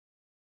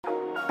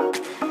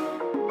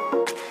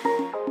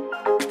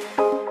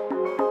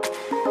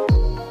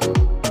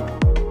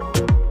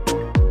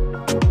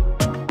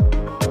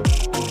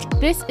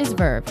This is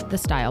Verve, the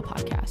style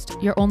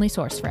podcast, your only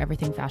source for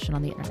everything fashion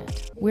on the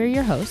internet. We're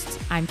your hosts.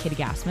 I'm Katie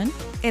Gassman.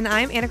 And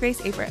I'm Anna Grace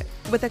Averett.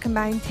 With a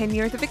combined 10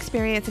 years of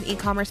experience in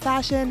e-commerce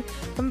fashion,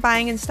 from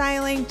buying and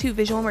styling to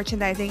visual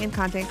merchandising and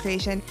content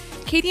creation,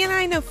 Katie and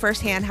I know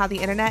firsthand how the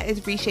internet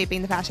is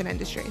reshaping the fashion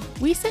industry.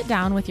 We sit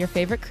down with your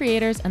favorite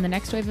creators and the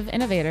next wave of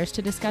innovators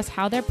to discuss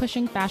how they're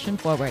pushing fashion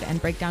forward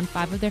and break down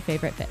 5 of their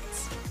favorite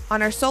fits.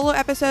 On our solo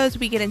episodes,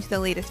 we get into the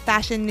latest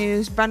fashion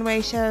news,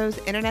 runway shows,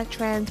 internet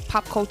trends,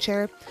 pop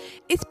culture.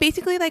 It's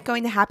basically like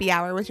going to happy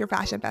hour with your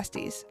fashion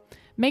besties.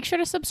 Make sure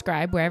to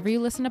subscribe wherever you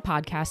listen to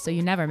podcasts so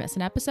you never miss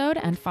an episode,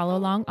 and follow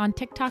along on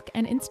TikTok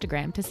and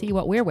Instagram to see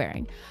what we're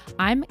wearing.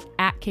 I'm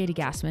at Katie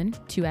Gassman,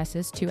 2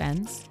 S's, 2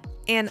 N's.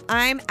 And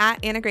I'm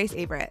at Anna Grace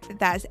Averett.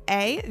 That's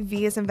A,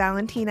 V as in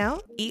Valentino,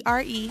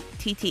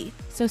 E-R-E-T-T.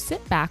 So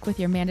sit back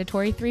with your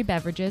mandatory 3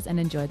 beverages and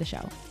enjoy the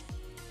show.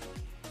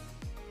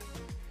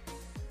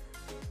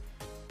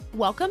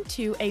 Welcome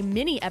to a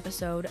mini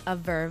episode of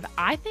Verve.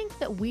 I think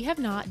that we have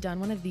not done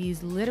one of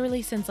these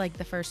literally since like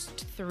the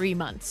first 3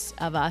 months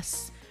of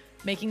us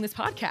making this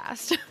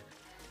podcast.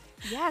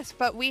 Yes,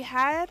 but we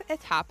had a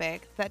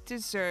topic that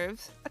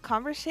deserves a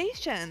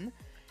conversation.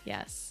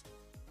 Yes.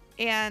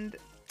 And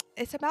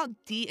it's about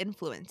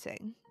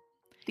de-influencing.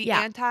 The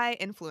Yeah.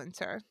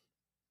 anti-influencer.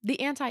 The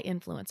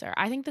anti-influencer.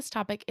 I think this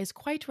topic is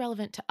quite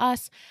relevant to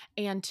us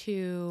and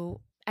to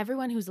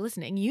everyone who's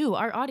listening. You,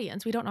 our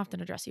audience, we don't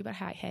often address you, but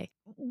hi, hey.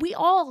 We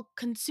all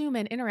consume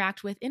and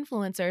interact with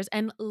influencers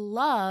and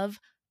love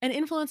an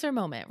influencer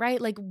moment,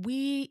 right? Like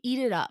we eat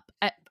it up,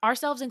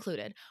 ourselves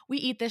included. We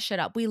eat this shit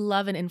up. We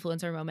love an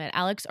influencer moment.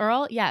 Alex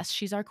Earle, yes,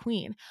 she's our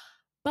queen.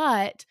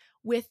 But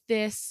with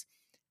this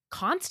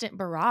constant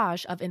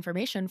barrage of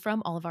information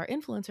from all of our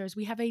influencers,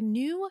 we have a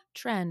new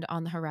trend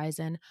on the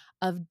horizon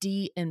of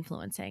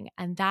de-influencing.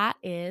 And that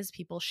is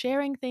people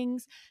sharing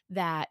things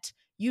that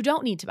you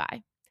don't need to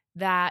buy,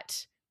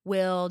 that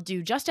will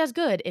do just as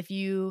good if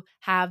you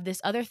have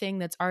this other thing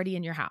that's already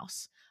in your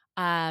house.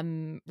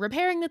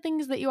 Repairing the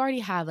things that you already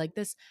have, like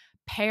this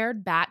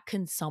pared back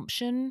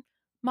consumption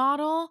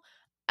model,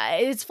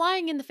 it's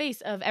flying in the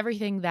face of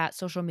everything that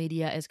social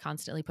media is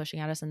constantly pushing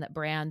at us and that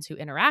brands who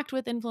interact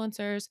with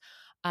influencers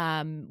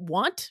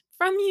want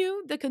from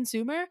you, the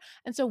consumer.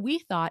 And so we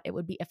thought it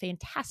would be a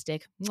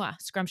fantastic,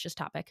 scrumptious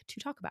topic to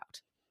talk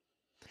about.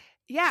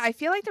 Yeah, I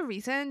feel like the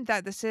reason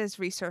that this is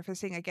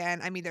resurfacing again,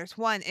 I mean, there's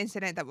one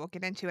incident that we'll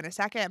get into in a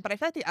second, but I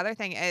feel like the other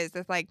thing is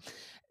that like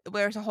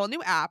there's a whole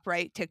new app,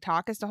 right?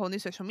 TikTok is the whole new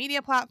social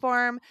media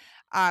platform.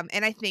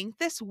 And I think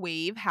this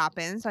wave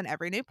happens on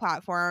every new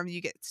platform.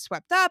 You get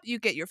swept up, you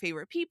get your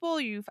favorite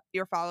people,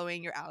 you're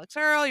following your Alex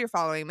Earle, you're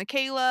following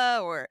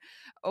Michaela or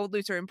Old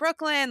Loser in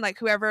Brooklyn, like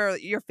whoever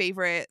your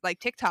favorite like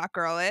TikTok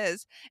girl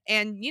is.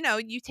 And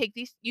you take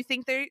these, you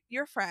think they're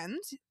your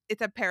friends.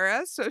 It's a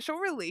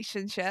parasocial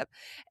relationship.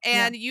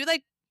 And you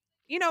like,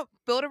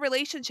 build a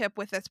relationship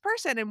with this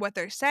person and what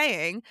they're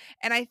saying.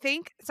 And I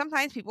think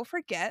sometimes people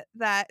forget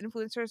that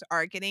influencers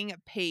are getting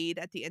paid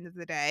at the end of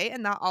the day,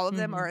 and not all of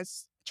them are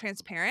as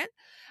transparent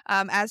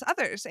as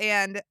others.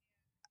 And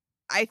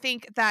I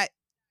think that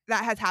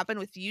has happened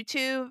with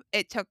YouTube.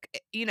 It took,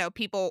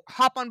 people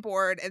hop on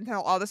board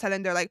until all of a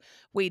sudden they're like,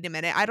 wait a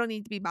minute, I don't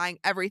need to be buying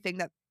everything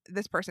that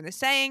this person is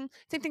saying.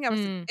 Same thing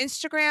with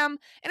Instagram.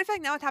 And I feel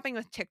like now what's happening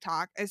with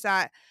TikTok is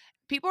that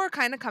people are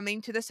kind of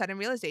coming to the sudden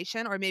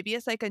realization, or maybe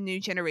it's like a new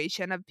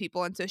generation of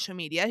people on social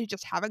media who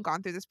just haven't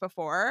gone through this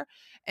before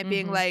and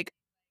being like,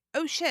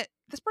 oh shit,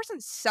 this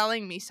person's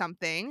selling me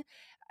something.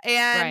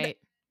 And Right.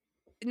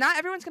 not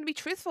everyone's going to be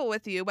truthful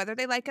with you, whether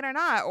they like it or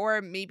not. Or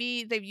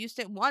maybe they've used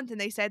it once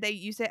and they said they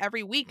use it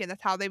every week and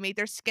that's how they made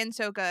their skin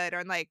so good.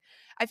 Or like,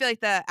 I feel like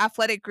the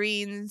Athletic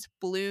Greens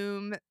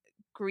Bloom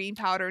green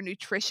powder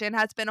nutrition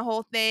has been a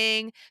whole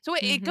thing. So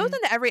it goes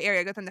into every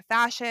area. It goes into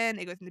fashion,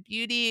 it goes into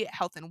beauty,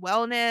 health and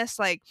wellness.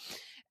 Like,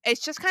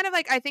 it's just kind of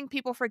like, I think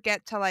people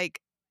forget to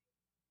like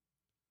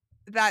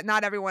that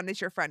not everyone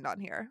is your friend on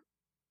here,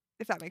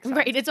 if that makes sense.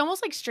 Right. It's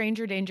almost like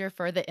stranger danger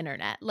for the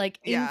internet, like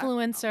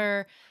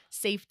influencer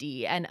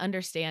safety and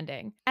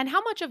understanding. And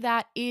how much of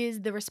that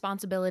is the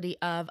responsibility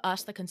of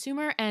us, the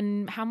consumer,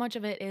 and how much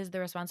of it is the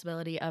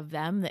responsibility of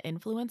them, the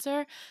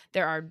influencer?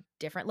 There are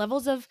different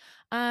levels of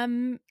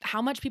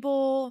how much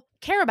people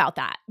care about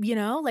that,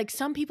 like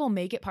some people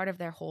make it part of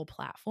their whole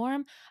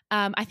platform.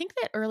 I think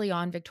that early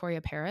on, Victoria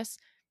Paris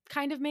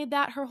kind of made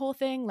that her whole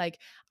thing. Like,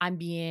 I'm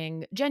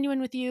being genuine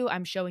with you.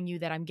 I'm showing you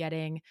that I'm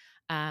getting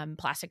not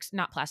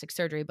plastic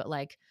surgery, but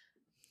like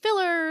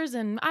fillers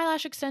and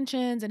eyelash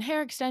extensions and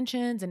hair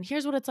extensions, and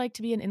here's what it's like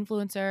to be an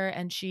influencer.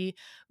 And she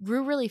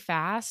grew really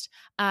fast.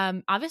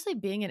 Obviously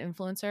being an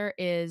influencer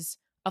is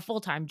a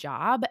full-time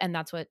job, and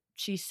that's what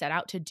she set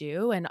out to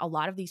do. And a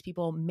lot of these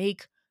people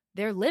make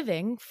their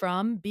living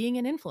from being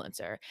an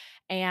influencer,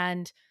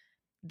 and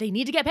they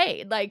need to get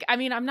paid. Like, I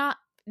mean, I'm not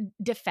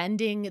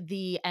defending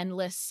the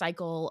endless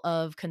cycle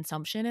of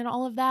consumption and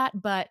all of that,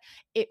 but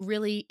it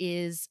really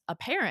is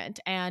apparent.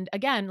 And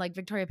again, like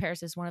Victoria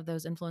Paris is one of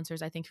those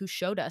influencers, I think, who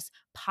showed us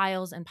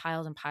piles and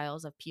piles and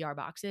piles of PR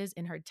boxes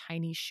in her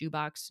tiny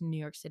shoebox New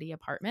York City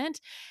apartment.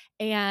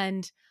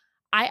 And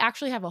I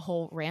actually have a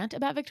whole rant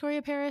about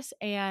Victoria Paris,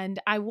 and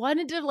I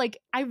wanted to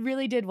I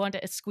really did want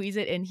to squeeze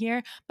it in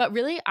here, but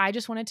really I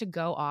just wanted to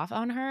go off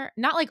on her.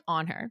 Not like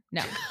on her.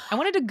 No. I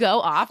wanted to go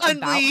off about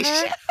Unleash.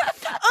 her.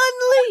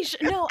 Unleash.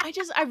 No,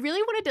 I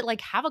really wanted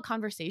to have a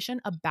conversation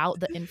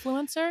about the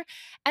influencer.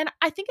 And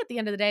I think at the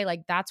end of the day,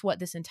 that's what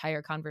this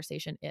entire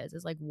conversation is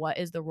what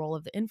is the role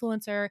of the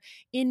influencer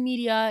in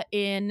media,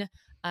 in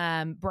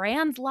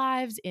brands'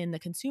 lives, in the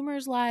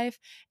consumer's life.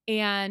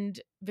 And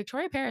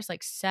Victoria Paris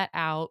set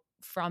out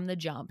from the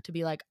jump to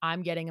be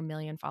I'm getting 1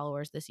 million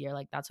followers this year.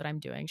 That's what I'm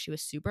doing. She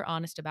was super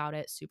honest about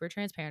it, super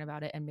transparent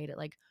about it, and made it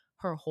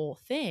her whole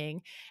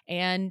thing.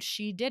 And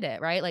she did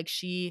it, right?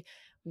 She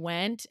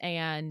went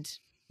and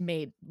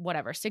made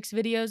whatever 6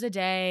 videos a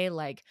day,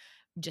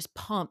 just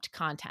pumped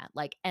content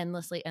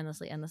endlessly.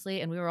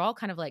 And we were all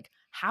kind of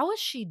how is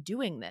she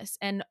doing this?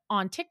 And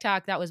on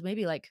TikTok, that was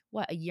maybe a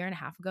year and a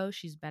half ago.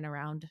 She's been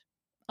around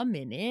a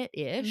minute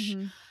ish.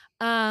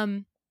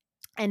 And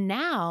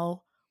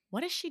now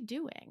what is she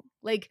doing?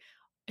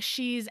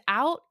 She's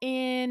out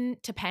in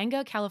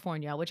Topanga,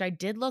 California, which I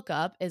did look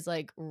up is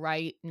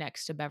right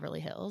next to Beverly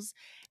Hills.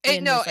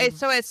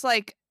 It's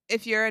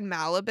if you're in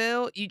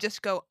Malibu, you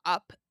just go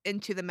up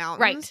into the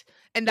mountains, right?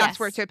 And that's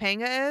where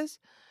Topanga is.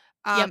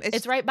 Yep,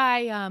 it's right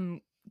by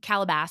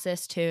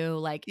Calabasas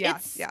too.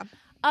 It's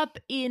up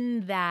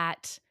in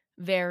that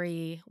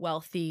very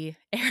wealthy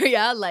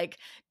area,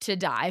 to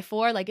die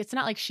for. It's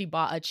not she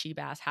bought a cheap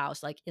ass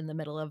house in the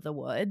middle of the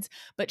woods,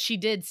 but she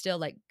did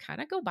still kind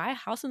of go buy a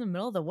house in the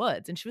middle of the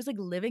woods, and she was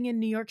living in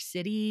New York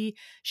City.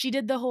 She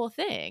did the whole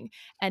thing.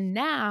 And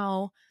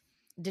now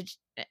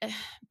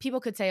people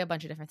could say a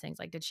bunch of different things,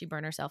 did she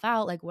burn herself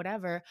out,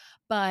 whatever,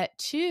 but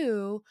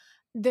two,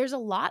 there's a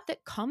lot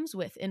that comes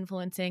with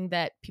influencing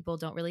that people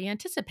don't really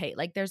anticipate.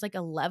 There's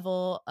a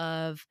level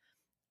of,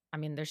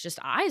 there's just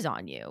eyes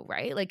on you,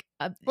 right?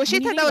 Well,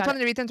 she said that was one of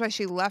the reasons why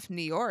she left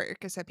New York,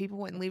 is that people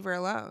wouldn't leave her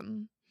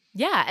alone.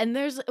 Yeah. And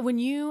when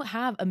you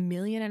have 1.5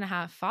 million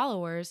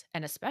followers,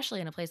 and especially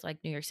in a place like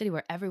New York City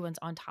where everyone's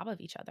on top of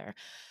each other,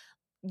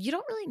 you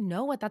don't really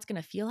know what that's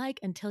going to feel like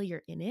until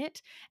you're in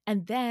it.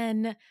 And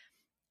then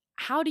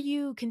how do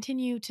you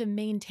continue to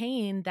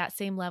maintain that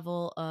same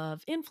level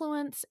of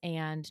influence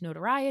and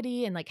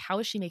notoriety? And how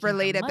is she making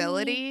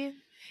relatability? Money?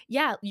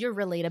 Yeah, your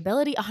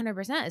relatability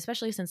 100%,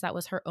 especially since that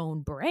was her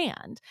own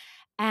brand.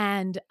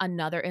 And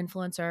another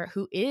influencer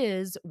who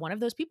is one of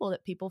those people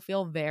that people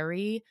feel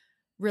very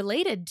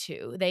related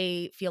to.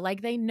 They feel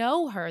like they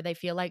know her. They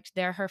feel like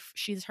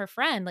she's her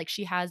friend.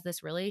 She has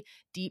this really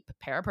deep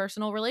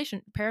parasocial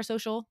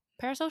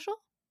parasocial?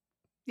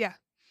 Yeah.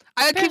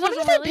 I keep wanting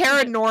to say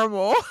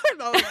paranormal.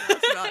 No,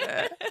 that's not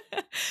it.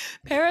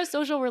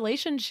 Parasocial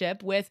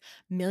relationship with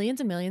millions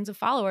and millions of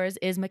followers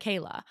is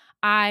Michaela.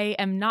 I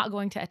am not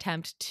going to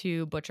attempt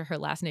to butcher her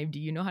last name. Do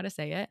you know how to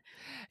say it?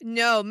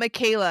 No,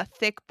 Michaela,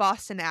 thick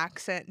Boston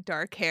accent,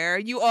 dark hair.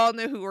 You all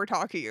know who we're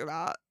talking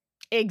about.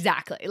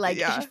 Exactly.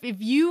 If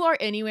you are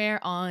anywhere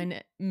on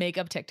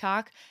makeup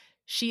TikTok,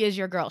 she is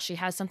your girl. She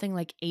has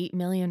something 8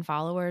 million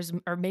followers,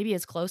 or maybe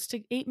as close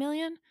to 8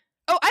 million.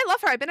 Oh, I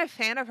love her. I've been a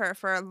fan of her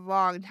for a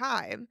long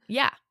time.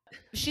 Yeah.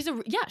 She's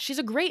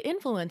a great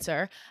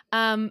influencer.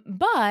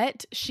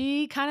 But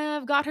she kind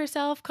of got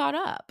herself caught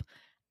up,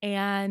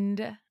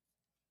 and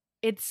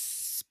it's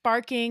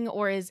sparking,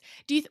 or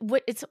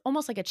it's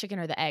almost like a chicken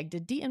or the egg.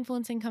 Did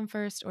de-influencing come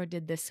first, or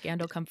did this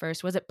scandal come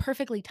first? Was it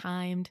perfectly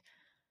timed?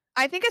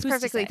 I think it's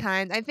perfectly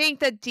timed. I think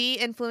the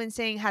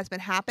de-influencing has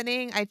been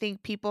happening. I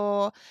think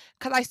because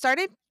I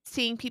started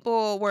seeing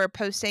people were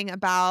posting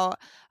about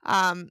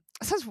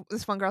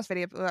this one girl's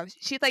video.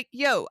 She's like,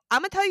 yo, I'm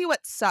gonna tell you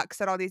what sucks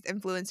that all these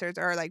influencers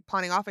are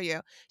pawning off of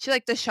you. She's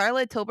like, the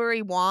Charlotte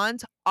Tilbury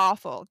wands,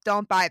 awful,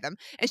 don't buy them.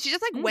 And she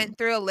just went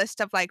through a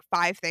list of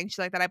 5 things she's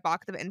like that I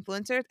bought of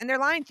influencers, and they're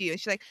lying to you. And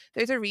she's like,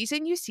 there's a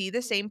reason you see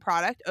the same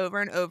product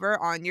over and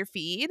over on your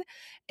feed.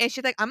 And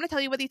she's like, I'm gonna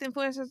tell you what these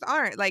influencers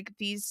aren't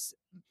these.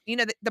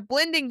 The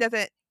blending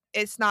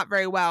it's not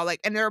very well,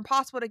 and they're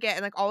impossible to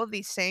get, and all of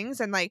these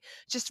things, and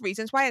just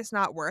reasons why it's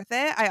not worth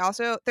it. I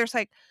also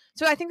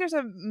so I think there's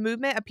a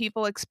movement of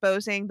people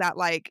exposing that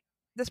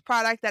this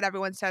product that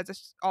everyone says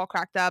is all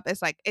cracked up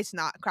is it's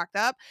not cracked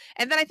up.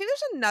 And then I think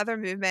there's another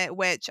movement,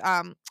 which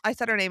I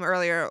said her name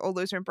earlier, a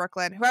loser in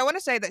Brooklyn, who I want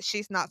to say that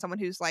she's not someone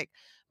who's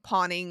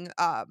pawning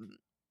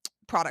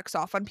products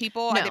off on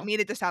people. No. I didn't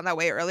mean it to sound that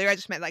way earlier. I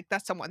just meant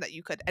that's someone that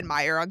you could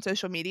admire on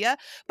social media.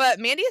 But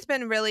Mandy has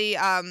been really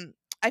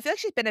I feel like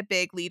she's been a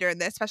big leader in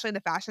this, especially in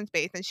the fashion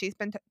space, and she's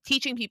been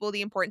teaching people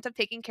the importance of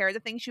taking care of the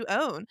things you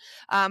own.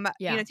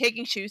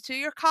 Taking shoes to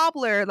your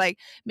cobbler,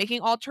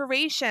 making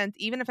alterations,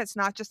 even if it's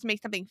not just to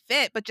make something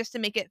fit, but just to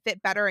make it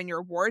fit better in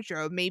your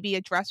wardrobe. Maybe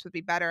a dress would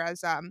be better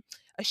as a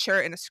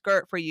shirt and a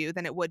skirt for you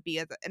than it would be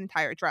as an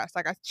entire dress.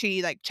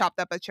 She chopped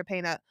up a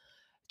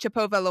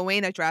Chipova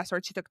Luena dress,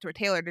 or she took it to a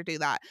tailor to do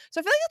that.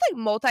 So I feel like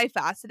it's like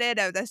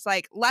multifaceted of this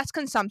like less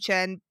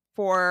consumption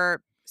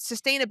for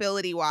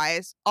sustainability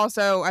wise.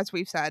 Also, as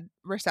we've said,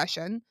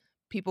 recession.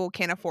 People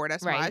can't afford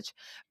as Right. much.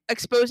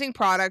 Exposing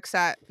products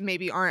that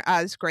maybe aren't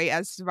as great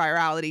as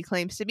virality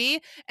claims to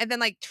be. And then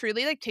like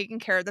truly like taking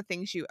care of the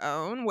things you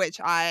own, which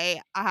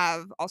I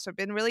have also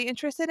been really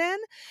interested in.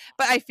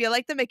 But I feel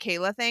like the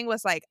Michaela thing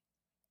was like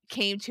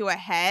came to a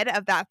head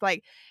of that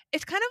like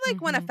it's kind of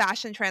like when a Mhm.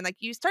 fashion trend like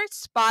you start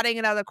spotting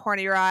it out of the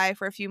corner of your eye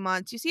for a few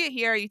months, you see it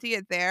here, you see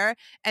it there,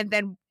 and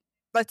then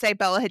let's say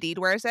Bella Hadid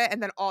wears it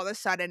and then all of a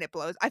sudden it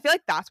blows. I feel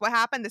like that's what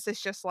happened. This is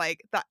just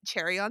like the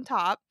cherry on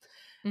top.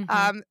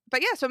 Mhm.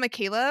 But yeah, so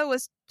Michaela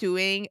was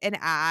doing an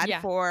ad Yeah.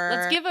 Let's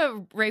for give a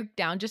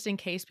breakdown just in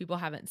case people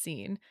haven't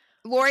seen.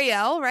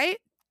 L'Oreal, right?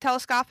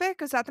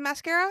 Telescopic, is that the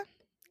mascara?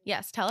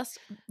 Yes,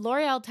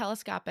 L'Oreal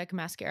Telescopic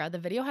Mascara. The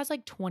video has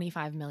like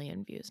 25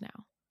 million views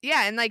now.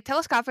 Yeah, and like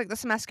Telescopic, this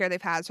is a mascara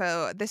they've had.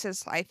 So this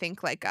is I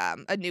think like a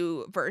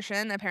new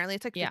version. Apparently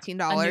it's like Yeah, a new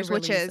 $15,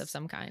 which release of is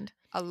some kind.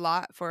 a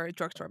lot for a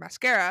drugstore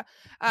mascara.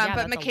 Yeah, But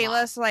that's a lot.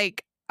 Michaela's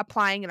like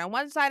applying it on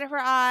one side of her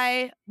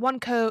eye, one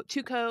coat,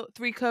 two coat,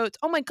 three coats.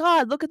 Oh my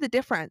god, look at the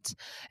difference.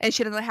 And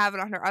she doesn't have it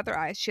on her other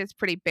eye. She has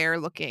pretty bare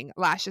looking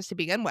lashes to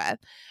begin with.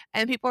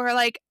 And people are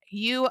like,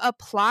 you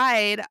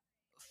applied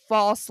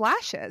false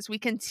lashes. We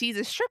can see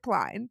the strip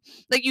line.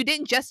 Like you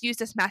didn't just use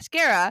this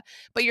mascara,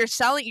 but you're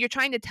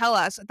trying to tell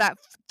us that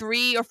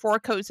three or four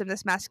coats of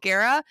this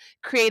mascara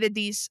created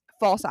these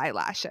false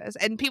eyelashes.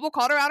 And people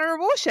called her out on her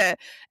bullshit.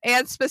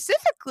 And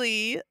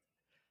specifically,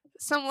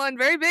 someone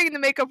very big in the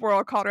makeup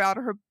world called her out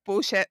on her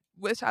bullshit,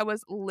 which I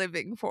was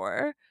living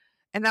for.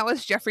 And that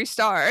was Jeffree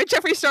Star.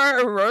 Jeffree Star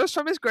arose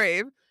from his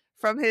grave,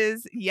 from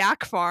his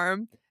yak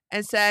farm,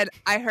 and said,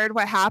 I heard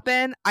what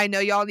happened. I know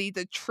y'all need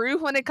the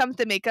truth when it comes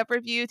to makeup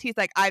reviews. He's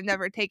like, I've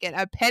never taken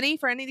a penny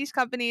for any of these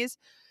companies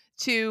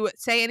to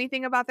say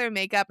anything about their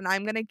makeup, and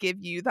I'm going to give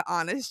you the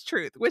honest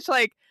truth, which,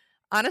 like,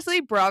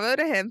 honestly, bravo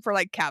to him for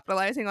like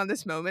capitalizing on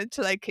this moment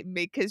to like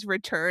make his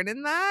return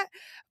in that.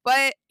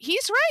 But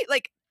he's right.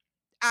 Like,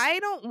 I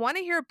don't want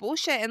to hear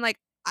bullshit. And like,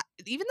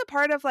 even the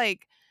part of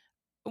like,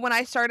 when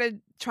I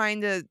started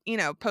trying to,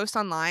 post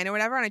online or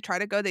whatever, and I try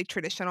to go the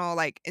traditional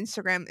like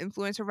Instagram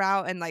influencer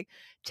route and like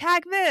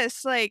tag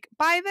this, like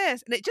buy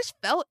this, and it just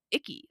felt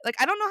icky. Like,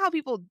 I don't know how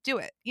people do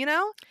it, you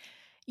know?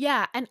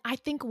 Yeah, and I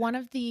think one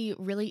of the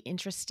really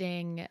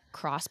interesting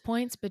cross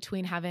points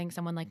between having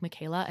someone like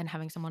Michaela and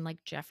having someone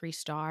like Jeffree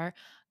Star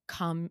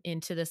come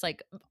into this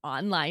like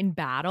online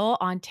battle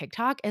on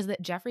TikTok is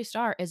that Jeffree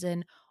Star is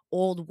an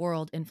old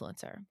world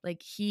influencer.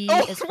 Like he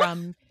is Oh,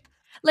 from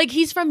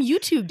he's from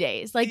YouTube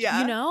days. Like,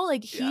 yeah,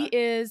 like yeah.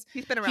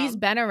 He's been he's around.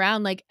 been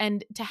around like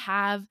and to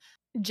have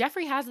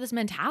Jeffree has this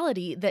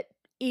mentality that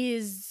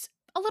is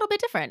a little bit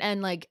different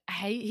and like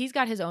hey, he's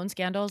got his own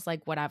scandals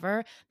like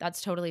whatever,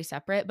 that's totally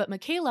separate, but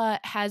Michaela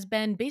has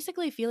been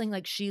basically feeling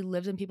like she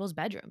lives in people's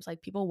bedrooms.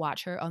 Like people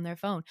watch her on their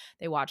phone.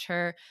 They watch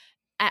her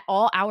at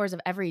all hours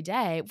of every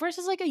day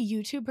versus like a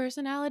YouTube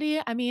personality.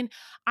 I mean,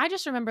 I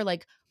just remember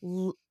like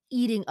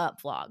eating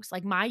up vlogs.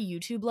 Like my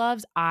YouTube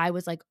loves, I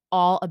was like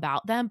all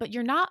about them, but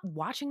you're not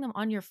watching them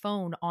on your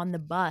phone, on the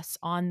bus,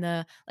 on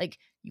the like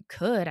you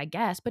could, I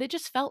guess, but it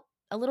just felt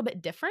a little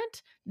bit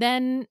different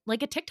than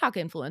like a TikTok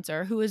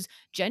influencer who is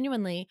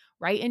genuinely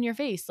right in your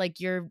face, like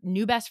your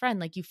new best friend,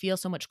 like you feel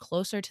so much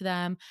closer to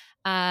them.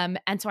 And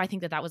so I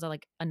think that that was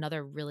like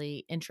another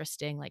really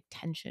interesting like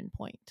tension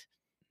point.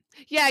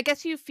 Yeah, I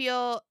guess you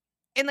feel,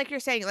 and like you're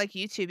saying, like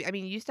YouTube, I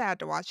mean, you used to have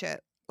to watch it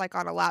like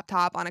on a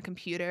laptop, on a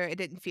computer. It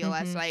didn't feel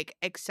as Mhm. like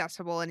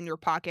accessible in your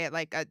pocket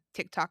like a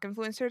TikTok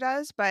influencer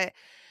does. But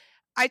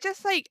I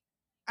just like,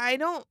 I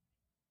don't,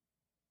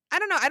 I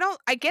don't know.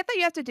 I get that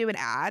you have to do an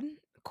ad.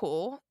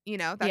 Cool.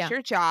 That's Yeah.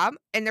 your job.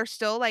 And there's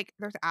still like,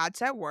 there's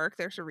ads at work.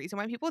 There's a reason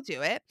why people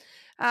do it.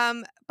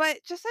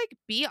 But just like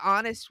be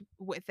honest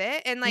with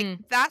it. And like,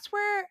 Mm. that's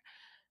where,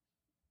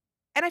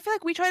 and I feel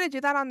like we try to do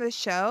that on this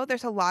show.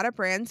 There's a lot of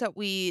brands that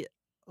we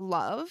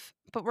love,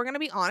 but we're going to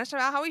be honest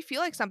about how we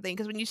feel like something.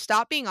 Because when you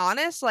stop being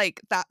honest,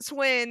 like that's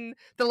when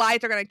the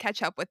lies are going to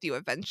catch up with you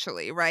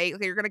eventually, right?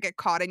 Like, you're going to get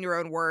caught in your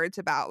own words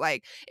about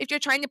like, if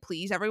you're trying to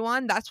please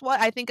everyone, that's what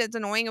I think is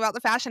annoying about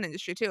the fashion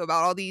industry too,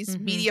 about all these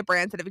Mhm. media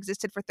brands that have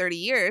existed for 30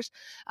 years.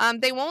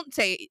 They won't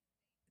say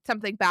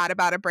something bad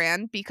about a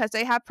brand because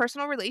they have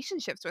personal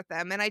relationships with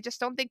them. And I just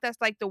don't think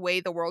that's like the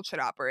way the world should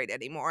operate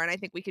anymore. And I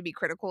think we can be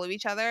critical of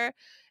each other,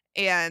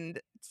 and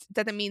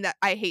doesn't mean that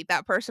I hate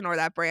that person or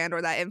that brand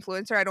or that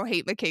influencer. I don't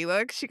hate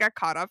Michaela 'cause she got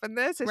caught up in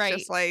this. It's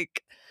just Right.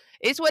 like,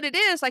 it's what it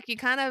is. Like, you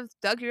kind of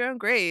dug your own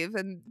grave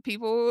and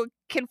people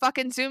can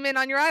fucking zoom in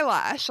on your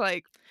eyelash.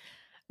 Like,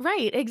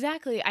 Right,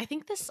 exactly. I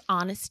think this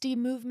honesty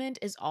movement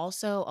is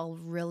also a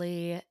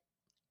really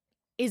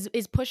is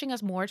pushing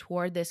us more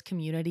toward this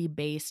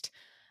community-based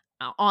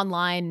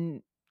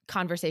online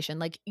conversation.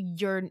 Like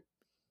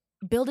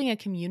building a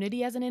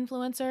community as an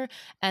influencer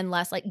and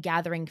less like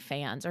gathering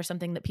fans or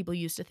something that people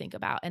used to think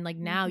about. And like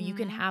now you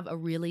can Mhm. have a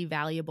really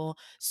valuable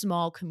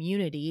small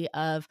community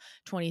of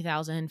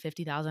 20,000,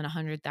 50,000,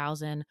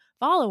 100,000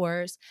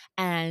 followers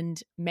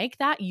and make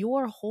that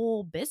your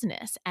whole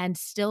business and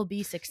still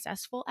be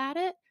successful at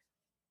it.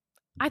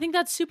 I think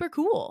that's super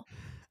cool.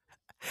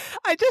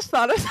 I just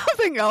thought of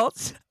something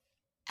else.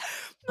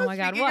 Oh my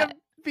God, Speaking of what?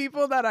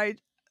 people that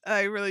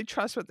I really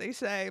trust what they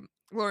say,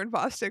 Lauren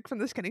Bostic from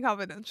The Skinny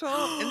Confidential,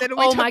 and then we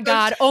Oh took my those.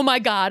 God. Oh my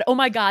God. Oh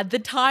my God. The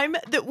time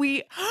that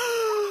we,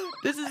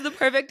 this is the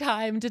perfect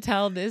time to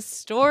tell this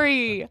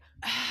story.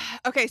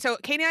 Okay, so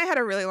Katie and I had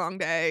a really long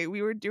day.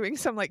 We were doing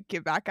some like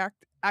give back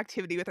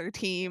activity with our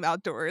team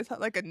outdoors at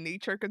like a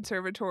nature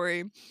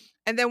conservatory.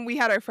 And then we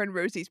had our friend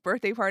Rosie's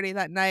birthday party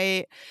that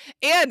night.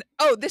 And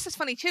oh, this is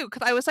funny too,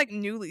 because I was like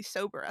newly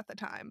sober at the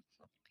time.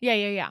 Yeah,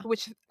 yeah, yeah.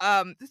 Which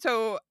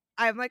so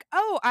I'm like,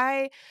 "Oh,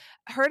 I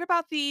heard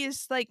about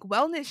these like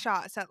wellness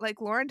shots that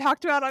like Lauren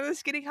talked about on the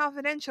Skinny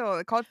Confidential.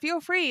 They're called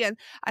Feel Free." And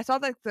I saw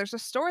that there's a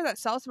store that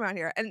sells them around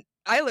here. And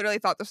I literally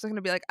thought this was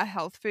gonna be like a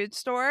health food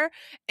store.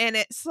 And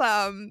it's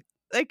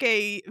like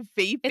a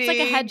It's like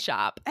a vaping head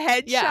shop.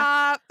 head Yeah.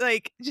 shop,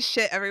 like just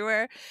shit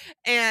everywhere.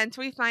 And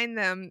we find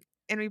them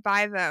and we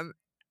buy them.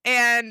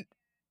 And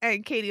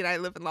Katie and I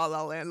live in La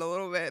La Land a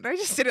little bit, and I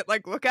just didn't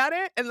like look at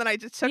it, and then I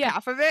just took Yeah.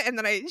 half of it, and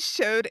then I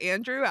showed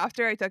Andrew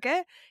after I took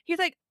it. He's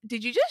like,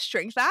 "Did you just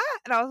drink that?"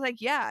 And I was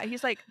like, "Yeah."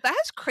 He's like, "That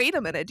has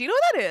kratom in it. Do you know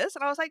what that is?"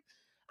 And I was like,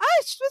 "Ah,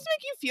 it's supposed to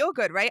make you feel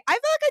good, right?" I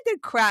felt like I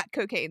did crack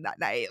cocaine that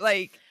night.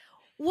 Like,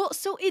 Well,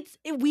 so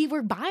we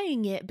were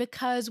buying it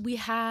because we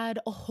had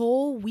a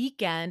whole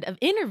weekend of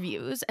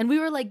interviews and we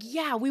were like,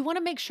 yeah, we want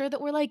to make sure that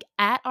we're like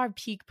at our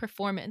peak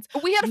performance.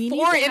 we had We need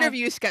 4 to have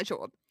interviews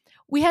scheduled.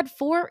 we had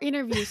 4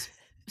 interviews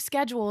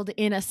scheduled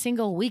in a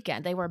single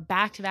weekend. They were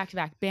back to back to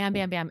back, bam,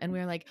 bam, bam. And we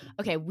were like,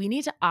 okay, we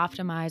need to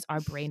optimize our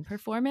brain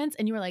performance.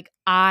 And you were like,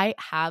 I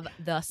have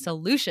the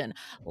solution.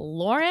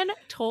 Lauren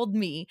told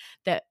me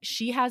that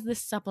she has this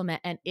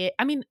supplement and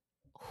I mean,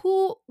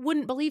 who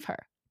wouldn't believe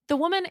her? The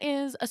woman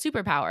is a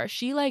superpower.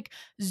 She like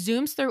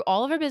zooms through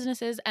all of her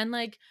businesses and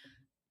like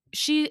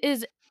she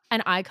is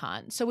an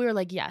icon. So we were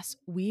like, yes,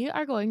 we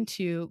are going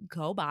to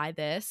go buy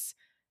this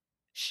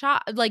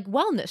shot, like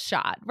wellness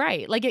shot,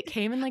 right? Like it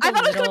came in like I a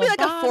thought it was gonna be little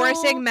like a Four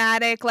bottle.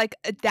 Sigmatic, like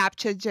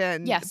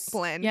adaptogen Yes,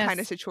 blend kind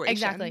of yes, situation.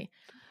 exactly.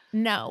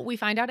 No, we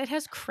find out it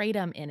has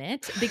kratom in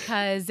it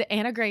because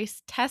Anna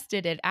Grace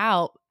tested it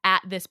out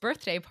at this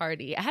birthday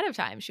party ahead of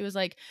time. She was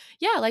like,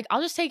 yeah, like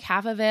I'll just take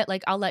half of it,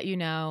 like I'll let you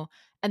know.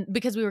 And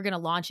because we were going to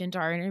launch into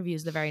our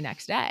interviews the very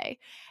next day.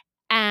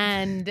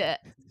 And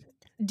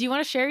do you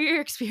want to share your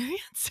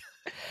experience?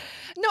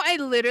 No, I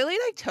literally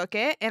like took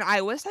it and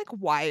I was like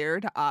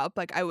wired up.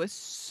 Like I was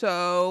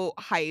so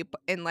hype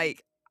and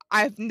like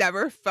I've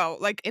never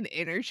felt like an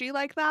energy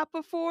like that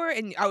before.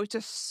 And I was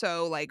just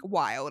so like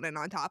wild and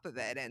on top of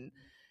it. And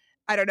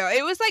I don't know. I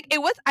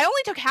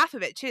only took half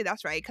of it too.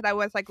 That's right. Cause I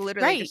was like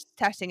literally Right. just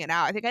testing it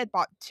out. I think I had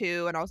bought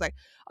 2 and I was like,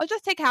 I'll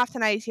just take half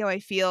tonight, see how I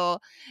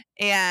feel.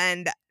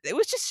 And it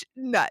was just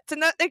nuts.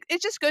 And that, like,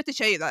 it just goes to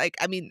show you that, like,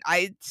 I mean,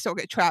 I still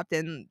get trapped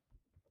in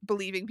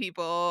believing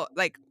people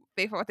like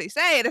based on what they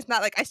say, and it's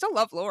not like I still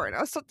love Lauren.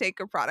 I'll still take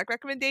her product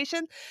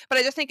recommendation, but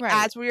I just think Right.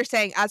 as we were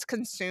saying, as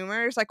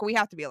consumers, like we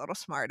have to be a little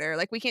smarter.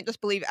 Like we can't just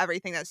believe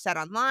everything that's said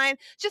online,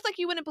 just like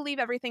you wouldn't believe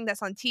everything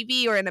that's on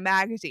TV or in a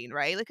magazine,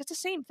 right? Like it's the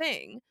same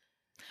thing.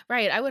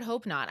 Right. I would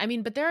hope not. I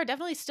mean, but there are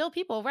definitely still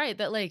people, right,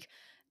 that like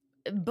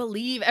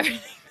believe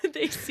everything that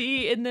they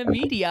see in the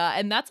media.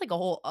 And that's like a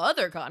whole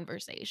other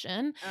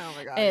conversation. Oh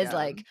my god, Is yeah.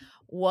 like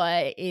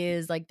what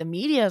is like the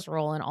media's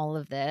role in all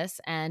of this,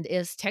 and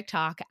is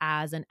TikTok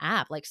as an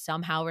app like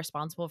somehow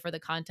responsible for the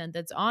content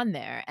that's on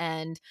there?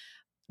 And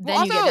Well,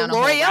 then you also get down a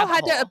whole L'Oreal rabbit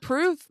had to hole.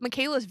 approve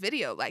Michaela's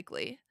video,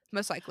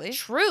 most likely.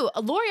 True,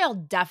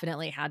 L'Oreal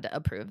definitely had to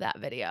approve that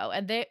video,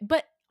 and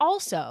but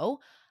also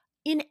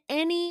in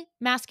any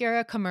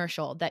mascara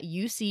commercial that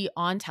you see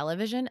on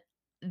television,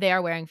 they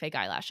are wearing fake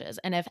eyelashes.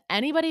 And if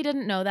anybody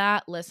didn't know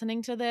that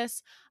listening to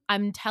this,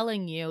 I'm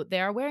telling you,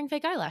 they are wearing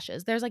fake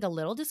eyelashes. There's like a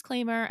little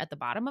disclaimer at the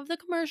bottom of the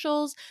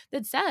commercials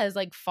that says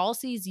like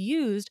falsies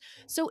used.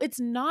 So it's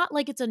not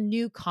like it's a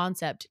new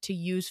concept to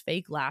use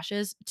fake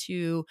lashes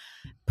to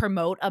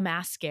promote a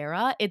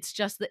mascara. It's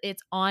just that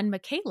it's on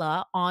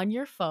Michaela on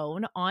your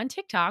phone on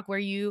TikTok where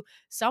you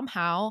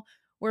somehow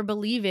were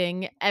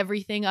believing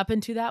everything up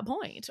until that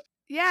point.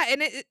 Yeah,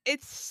 and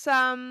it's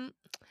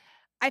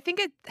I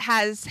think it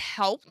has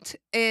helped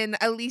in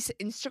at least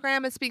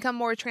Instagram. It's become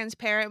more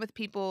transparent with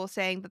people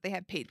saying that they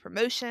have paid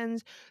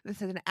promotions.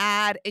 This is an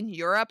ad. In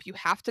Europe, you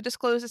have to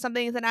disclose that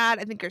something is an ad.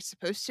 I think you're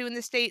supposed to in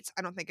the States.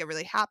 I don't think it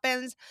really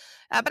happens.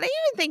 But I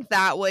even think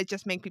that would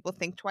just make people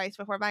think twice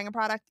before buying a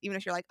product. Even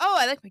if you're like, oh,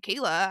 I like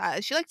Michaela.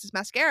 She likes this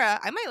mascara.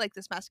 I might like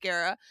this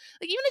mascara.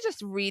 Like, even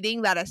just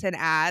reading that as an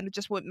ad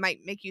just might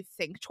make you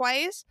think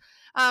twice.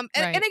 And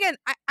Right. again,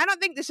 I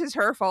don't think this is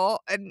her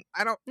fault. And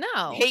I don't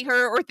No. hate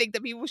her or think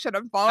that people should I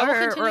unfollow will her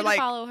continue or to like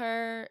follow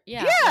her.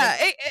 Yeah, yeah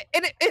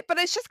like but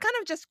it's just kind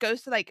of just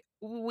goes to like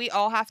we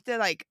all have to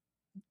like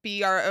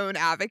be our own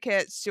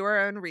advocates, do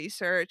our own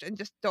research, and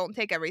just don't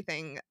take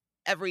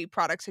every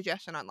product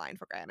suggestion online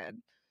for granted.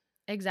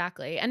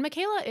 Exactly. And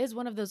Michaela is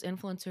one of those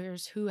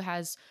influencers who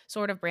has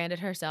sort of branded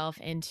herself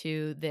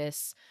into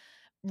this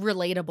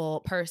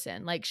relatable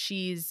person. Like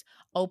she's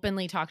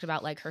openly talked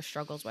about like her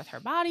struggles with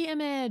her body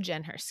image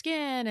and her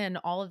skin and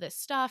all of this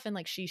stuff, and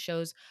like she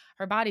shows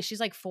her body. She's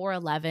like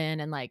 4'11",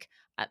 and like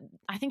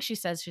I think she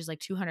says she's like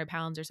 200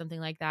 pounds or something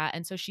like that.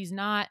 And so she's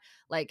not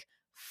like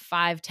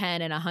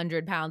 5'10" and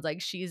 100 pounds.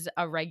 Like she's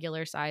a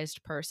regular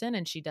sized person,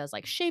 and she does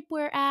like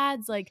shapewear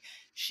ads. Like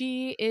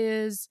she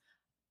is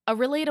a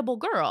relatable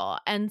girl.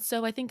 And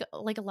so I think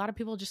like a lot of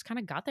people just kind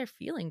of got their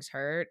feelings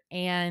hurt,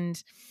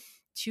 and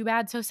too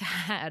bad, so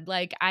sad.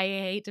 Like I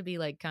hate to be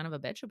like kind of a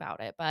bitch about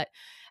it, but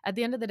at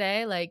the end of the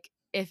day, like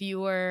if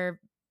you were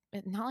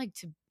not like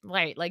to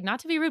like not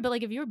to be rude, but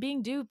like if you were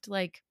being duped,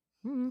 like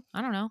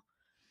I don't know.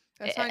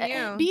 That's on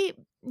you. Be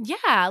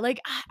yeah,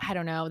 like I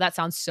don't know. That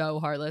sounds so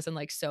heartless and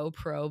like so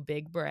pro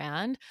big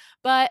brand,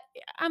 but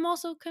I'm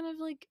also kind of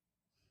like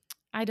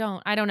I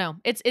don't know.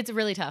 It's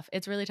really tough.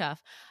 It's really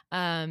tough.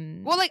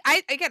 Well, like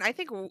I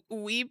think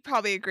we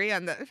probably agree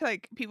on that. I feel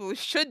like people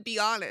should be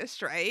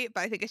honest, right?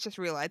 But I think it's just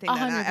realizing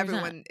that not 100%.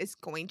 everyone is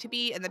going to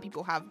be, and that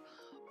people have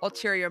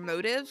ulterior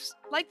motives,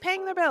 like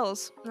paying their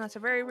bills, and that's a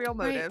very real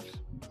motive.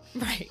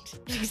 Right.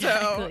 So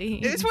Exactly.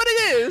 it's what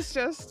it is.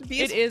 Just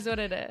be. It is what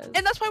it is.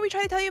 And that's why we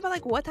try to tell you about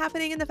like what's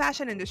happening in the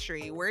fashion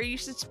industry, where you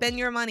should spend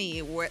your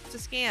money, what's a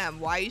scam,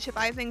 why you should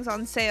buy things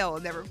on sale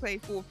and never pay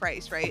full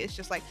price, right? It's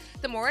just like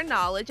the more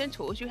knowledge and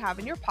tools you have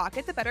in your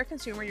pocket, the better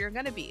consumer you're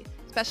going to be.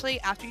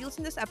 Especially after you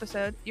listen to this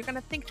episode, you're going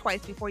to think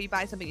twice before you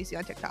buy something you see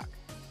on TikTok.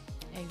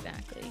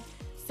 Exactly.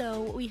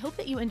 So we hope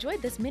that you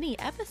enjoyed this mini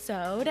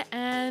episode.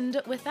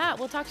 And with that,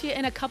 we'll talk to you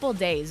in a couple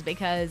days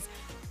because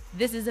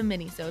this is a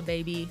mini-sode,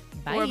 baby.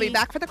 Bye. We'll be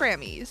back for the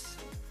Grammys.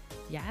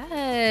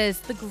 Yes,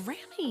 the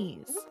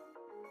Grammys.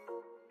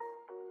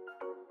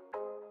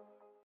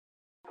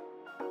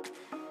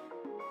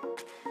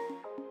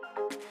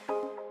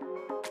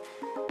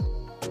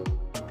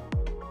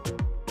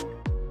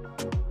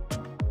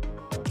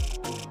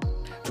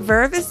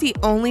 Verve is the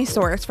only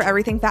source for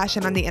everything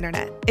fashion on the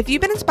internet. If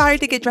you've been inspired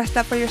to get dressed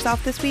up for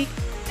yourself this week,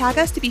 tag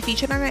us to be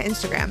featured on our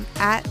Instagram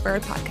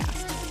 @Verve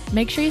Podcast.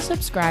 Make sure you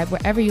subscribe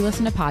wherever you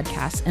listen to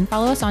podcasts and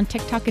follow us on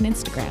TikTok and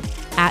Instagram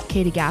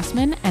 @Katie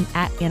Gassman and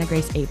 @Anna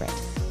Grace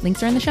Averett.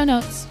 Links are in the show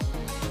notes.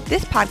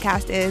 This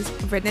podcast is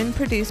written and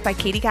produced by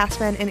Katie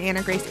Gassman and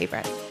Anna Grace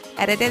Averett.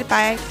 Edited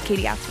by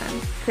Katie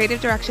Gassman.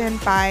 Creative direction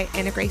by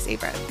Anna Grace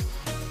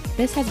Averett.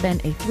 This has been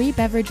a 3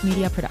 Beverage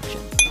Media production.